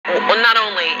Well, not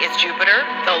only is Jupiter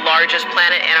the largest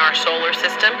planet in our solar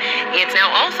system, it's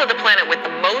now also the planet with the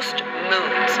most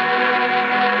moons.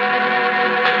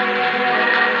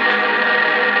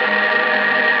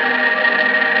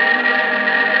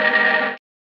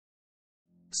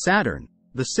 Saturn,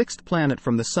 the sixth planet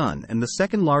from the Sun and the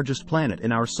second largest planet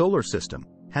in our solar system,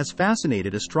 has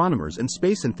fascinated astronomers and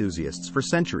space enthusiasts for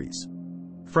centuries.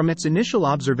 From its initial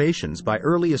observations by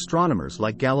early astronomers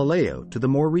like Galileo to the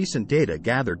more recent data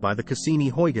gathered by the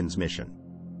Cassini-Huygens mission,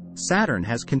 Saturn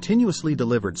has continuously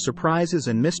delivered surprises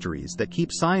and mysteries that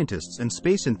keep scientists and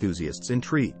space enthusiasts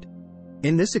intrigued.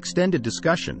 In this extended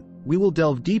discussion, we will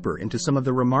delve deeper into some of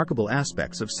the remarkable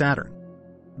aspects of Saturn: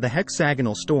 the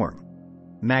hexagonal storm,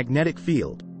 magnetic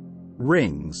field,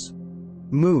 rings,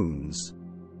 moons,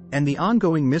 and the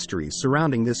ongoing mysteries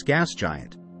surrounding this gas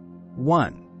giant.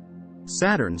 1.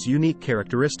 Saturn's unique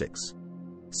characteristics.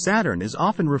 Saturn is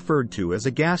often referred to as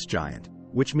a gas giant,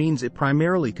 which means it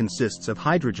primarily consists of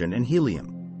hydrogen and helium.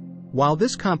 While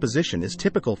this composition is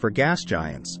typical for gas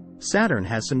giants, Saturn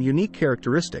has some unique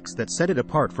characteristics that set it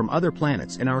apart from other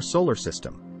planets in our solar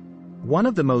system. One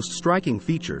of the most striking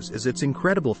features is its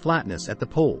incredible flatness at the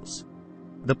poles.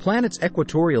 The planet's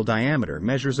equatorial diameter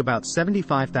measures about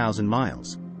 75,000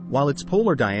 miles, while its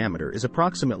polar diameter is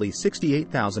approximately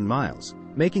 68,000 miles,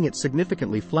 making it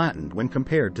significantly flattened when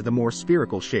compared to the more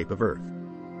spherical shape of Earth.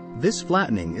 This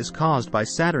flattening is caused by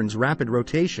Saturn's rapid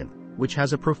rotation, which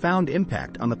has a profound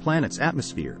impact on the planet's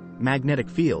atmosphere, magnetic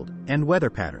field, and weather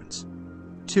patterns.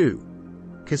 2.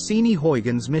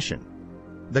 Cassini-Huygens mission.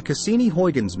 The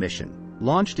Cassini-Huygens mission,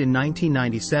 launched in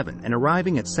 1997 and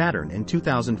arriving at Saturn in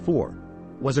 2004,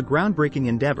 was a groundbreaking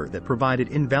endeavor that provided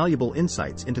invaluable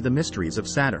insights into the mysteries of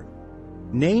Saturn.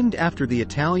 Named after the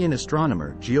Italian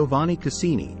astronomer Giovanni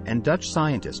Cassini and Dutch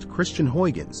scientist Christian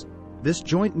Huygens, this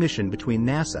joint mission between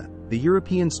NASA, the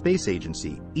European Space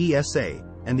Agency (ESA),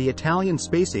 and the Italian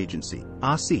Space Agency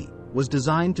 (ASI) was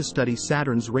designed to study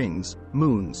Saturn's rings,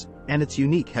 moons, and its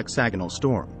unique hexagonal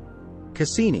storm.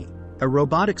 Cassini, a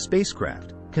robotic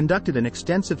spacecraft, conducted an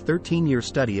extensive 13-year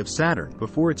study of Saturn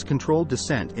before its controlled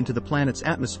descent into the planet's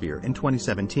atmosphere in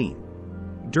 2017.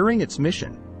 During its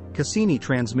mission, Cassini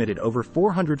transmitted over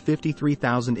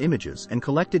 453,000 images and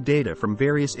collected data from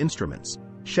various instruments,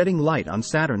 shedding light on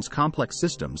Saturn's complex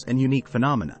systems and unique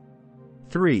phenomena.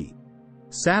 3.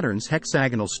 Saturn's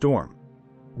hexagonal storm.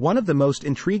 One of the most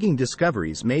intriguing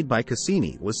discoveries made by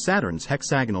Cassini was Saturn's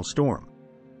hexagonal storm.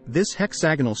 This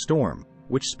hexagonal storm,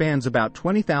 which spans about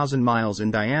 20,000 miles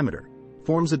in diameter,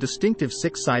 forms a distinctive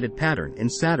six-sided pattern in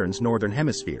Saturn's northern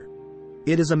hemisphere.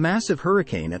 It is a massive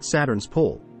hurricane at Saturn's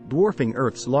pole, dwarfing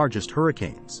Earth's largest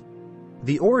hurricanes.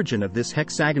 The origin of this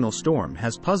hexagonal storm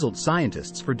has puzzled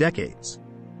scientists for decades.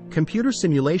 Computer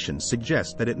simulations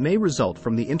suggest that it may result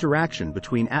from the interaction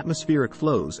between atmospheric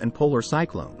flows and polar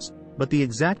cyclones, but the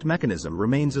exact mechanism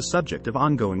remains a subject of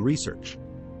ongoing research.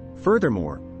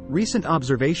 Furthermore, recent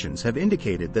observations have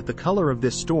indicated that the color of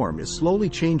this storm is slowly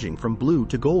changing from blue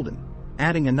to golden,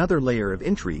 adding another layer of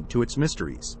intrigue to its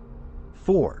mysteries.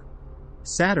 4.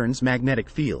 Saturn's magnetic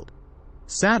field.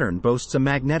 Saturn boasts a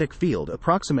magnetic field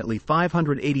approximately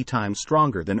 580 times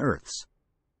stronger than Earth's.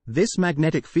 This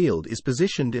magnetic field is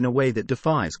positioned in a way that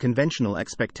defies conventional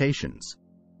expectations.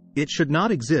 It should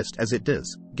not exist as it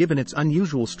does, given its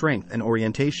unusual strength and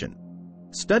orientation.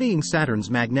 Studying Saturn's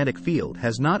magnetic field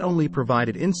has not only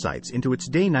provided insights into its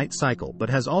day-night cycle but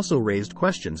has also raised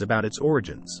questions about its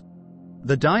origins.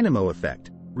 The dynamo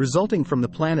effect, resulting from the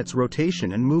planet's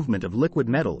rotation and movement of liquid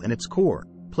metal in its core,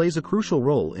 plays a crucial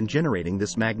role in generating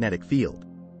this magnetic field.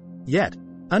 Yet,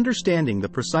 understanding the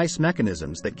precise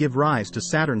mechanisms that give rise to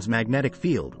Saturn's magnetic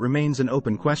field remains an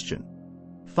open question.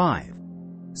 5.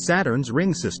 Saturn's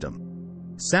ring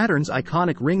system. Saturn's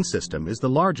iconic ring system is the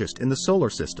largest in the solar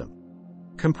system.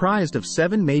 Comprised of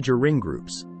 7 major ring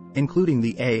groups, including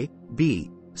the A,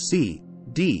 B, C,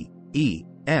 D, E,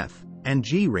 F, and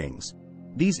G rings,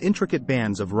 these intricate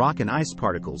bands of rock and ice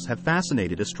particles have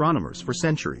fascinated astronomers for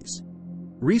centuries.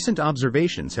 Recent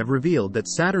observations have revealed that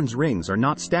Saturn's rings are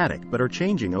not static but are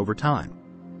changing over time.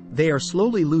 They are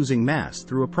slowly losing mass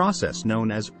through a process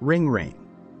known as ring rain.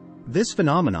 This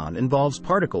phenomenon involves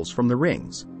particles from the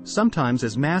rings, sometimes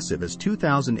as massive as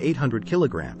 2,800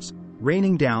 kilograms,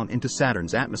 raining down into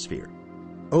Saturn's atmosphere.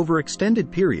 Over extended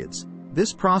periods,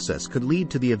 this process could lead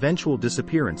to the eventual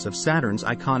disappearance of Saturn's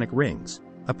iconic rings,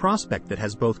 a prospect that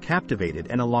has both captivated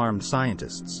and alarmed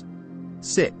scientists.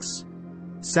 6.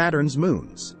 Saturn's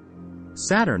moons.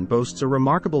 Saturn boasts a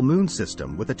remarkable moon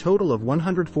system with a total of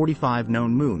 145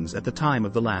 known moons at the time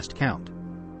of the last count.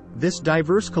 This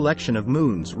diverse collection of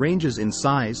moons ranges in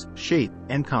size, shape,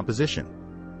 and composition.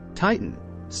 Titan,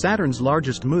 Saturn's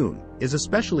largest moon, is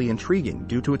especially intriguing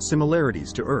due to its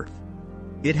similarities to Earth.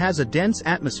 It has a dense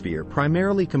atmosphere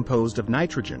primarily composed of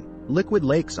nitrogen, liquid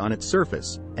lakes on its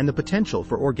surface, and the potential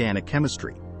for organic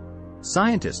chemistry.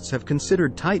 Scientists have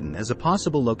considered Titan as a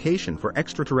possible location for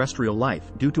extraterrestrial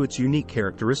life due to its unique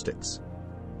characteristics.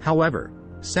 However,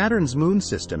 Saturn's moon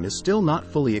system is still not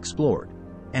fully explored,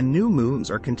 and new moons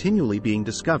are continually being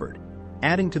discovered,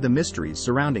 adding to the mysteries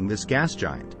surrounding this gas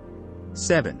giant.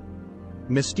 7.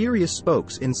 Mysterious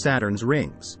spokes in Saturn's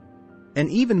rings. An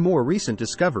even more recent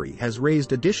discovery has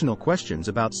raised additional questions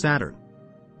about Saturn.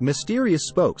 Mysterious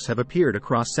spokes have appeared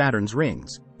across Saturn's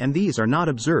rings, and these are not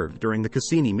observed during the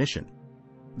Cassini mission.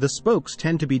 The spokes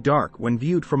tend to be dark when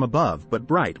viewed from above but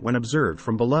bright when observed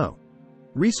from below.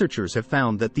 Researchers have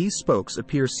found that these spokes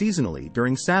appear seasonally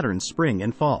during Saturn's spring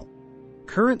and fall.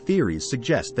 Current theories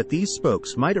suggest that these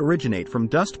spokes might originate from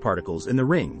dust particles in the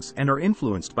rings and are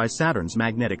influenced by Saturn's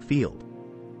magnetic field.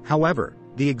 However,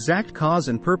 the exact cause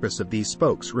and purpose of these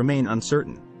spokes remain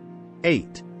uncertain.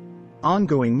 8.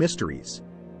 Ongoing mysteries.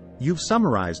 You've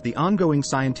summarized the ongoing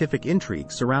scientific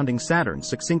intrigue surrounding Saturn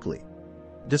succinctly.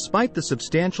 Despite the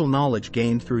substantial knowledge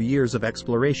gained through years of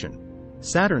exploration,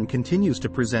 Saturn continues to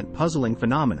present puzzling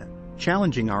phenomena,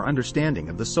 challenging our understanding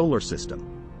of the solar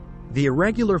system. The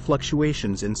irregular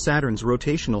fluctuations in Saturn's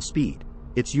rotational speed,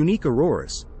 its unique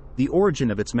auroras, the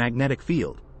origin of its magnetic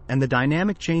field, and the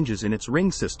dynamic changes in its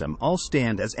ring system all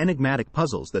stand as enigmatic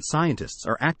puzzles that scientists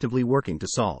are actively working to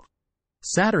solve.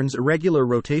 Saturn's irregular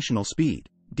rotational speed,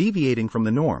 deviating from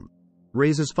the norm,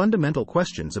 raises fundamental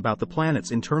questions about the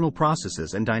planet's internal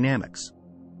processes and dynamics.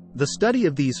 The study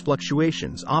of these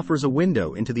fluctuations offers a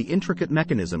window into the intricate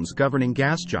mechanisms governing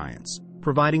gas giants,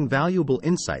 providing valuable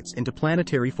insights into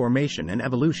planetary formation and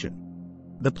evolution.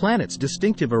 The planet's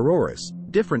distinctive auroras,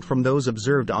 different from those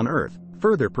observed on Earth,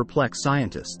 further perplex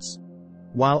scientists.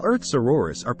 While Earth's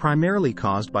auroras are primarily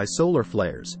caused by solar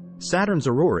flares, Saturn's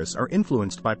auroras are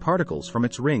influenced by particles from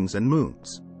its rings and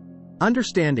moons.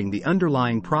 Understanding the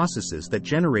underlying processes that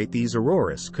generate these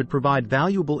auroras could provide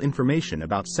valuable information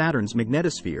about Saturn's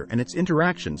magnetosphere and its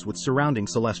interactions with surrounding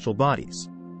celestial bodies.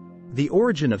 The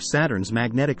origin of Saturn's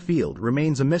magnetic field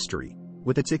remains a mystery,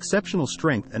 with its exceptional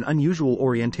strength and unusual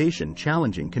orientation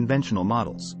challenging conventional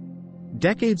models.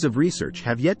 Decades of research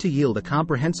have yet to yield a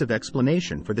comprehensive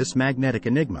explanation for this magnetic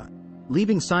enigma,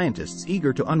 leaving scientists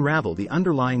eager to unravel the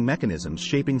underlying mechanisms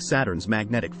shaping Saturn's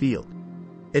magnetic field.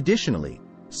 Additionally,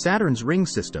 Saturn's ring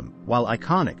system, while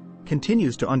iconic,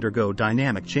 continues to undergo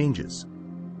dynamic changes.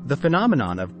 The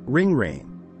phenomenon of ring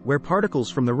rain, where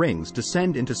particles from the rings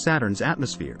descend into Saturn's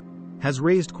atmosphere, has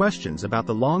raised questions about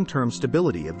the long-term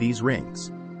stability of these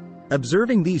rings.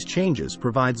 Observing these changes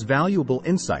provides valuable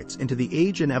insights into the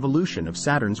age and evolution of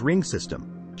Saturn's ring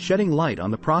system, shedding light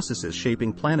on the processes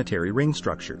shaping planetary ring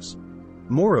structures.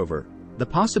 Moreover, the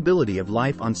possibility of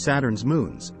life on Saturn's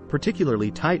moons,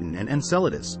 particularly Titan and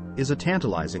Enceladus, is a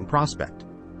tantalizing prospect.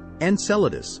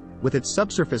 Enceladus, with its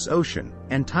subsurface ocean,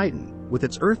 and Titan, with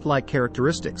its Earth-like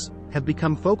characteristics, have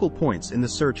become focal points in the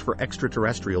search for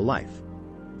extraterrestrial life.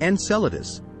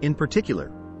 Enceladus, in particular,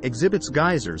 exhibits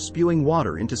geysers spewing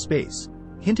water into space,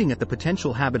 hinting at the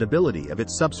potential habitability of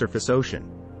its subsurface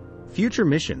ocean. Future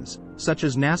missions, such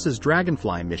as NASA's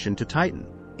Dragonfly mission to Titan,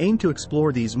 aim to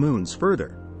explore these moons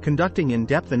further, conducting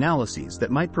in-depth analyses that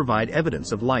might provide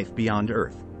evidence of life beyond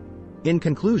Earth. In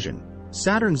conclusion,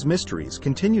 Saturn's mysteries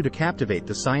continue to captivate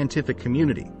the scientific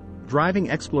community, driving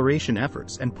exploration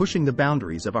efforts and pushing the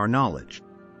boundaries of our knowledge.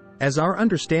 As our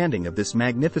understanding of this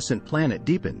magnificent planet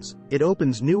deepens, it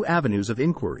opens new avenues of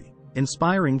inquiry,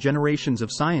 inspiring generations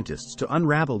of scientists to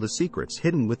unravel the secrets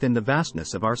hidden within the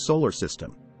vastness of our solar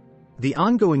system. The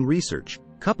ongoing research,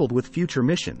 coupled with future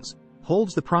missions,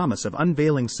 holds the promise of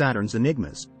unveiling Saturn's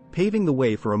enigmas, paving the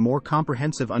way for a more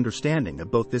comprehensive understanding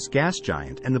of both this gas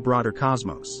giant and the broader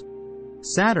cosmos.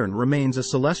 Saturn remains a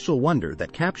celestial wonder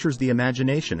that captures the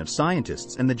imagination of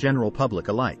scientists and the general public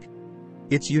alike.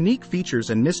 Its unique features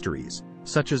and mysteries,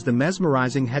 such as the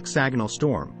mesmerizing hexagonal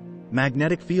storm,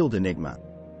 magnetic field enigma,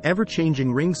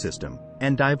 ever-changing ring system,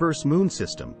 and diverse moon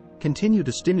system, continue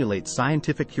to stimulate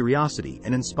scientific curiosity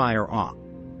and inspire awe.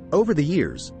 Over the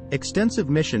years, extensive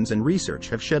missions and research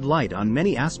have shed light on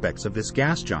many aspects of this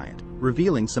gas giant,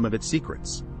 revealing some of its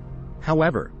secrets.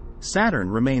 However, Saturn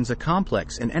remains a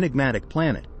complex and enigmatic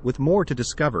planet, with more to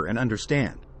discover and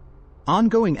understand.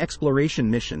 Ongoing exploration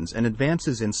missions and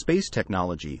advances in space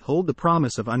technology hold the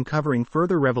promise of uncovering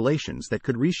further revelations that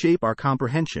could reshape our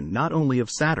comprehension not only of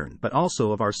Saturn but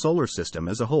also of our solar system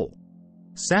as a whole.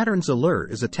 Saturn's allure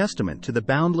is a testament to the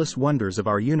boundless wonders of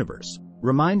our universe,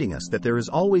 reminding us that there is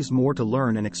always more to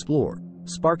learn and explore,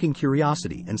 sparking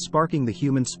curiosity and sparking the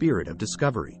human spirit of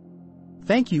discovery.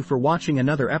 Thank you for watching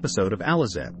another episode of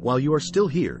Alizet. While you are still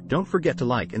here, don't forget to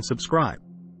like and subscribe.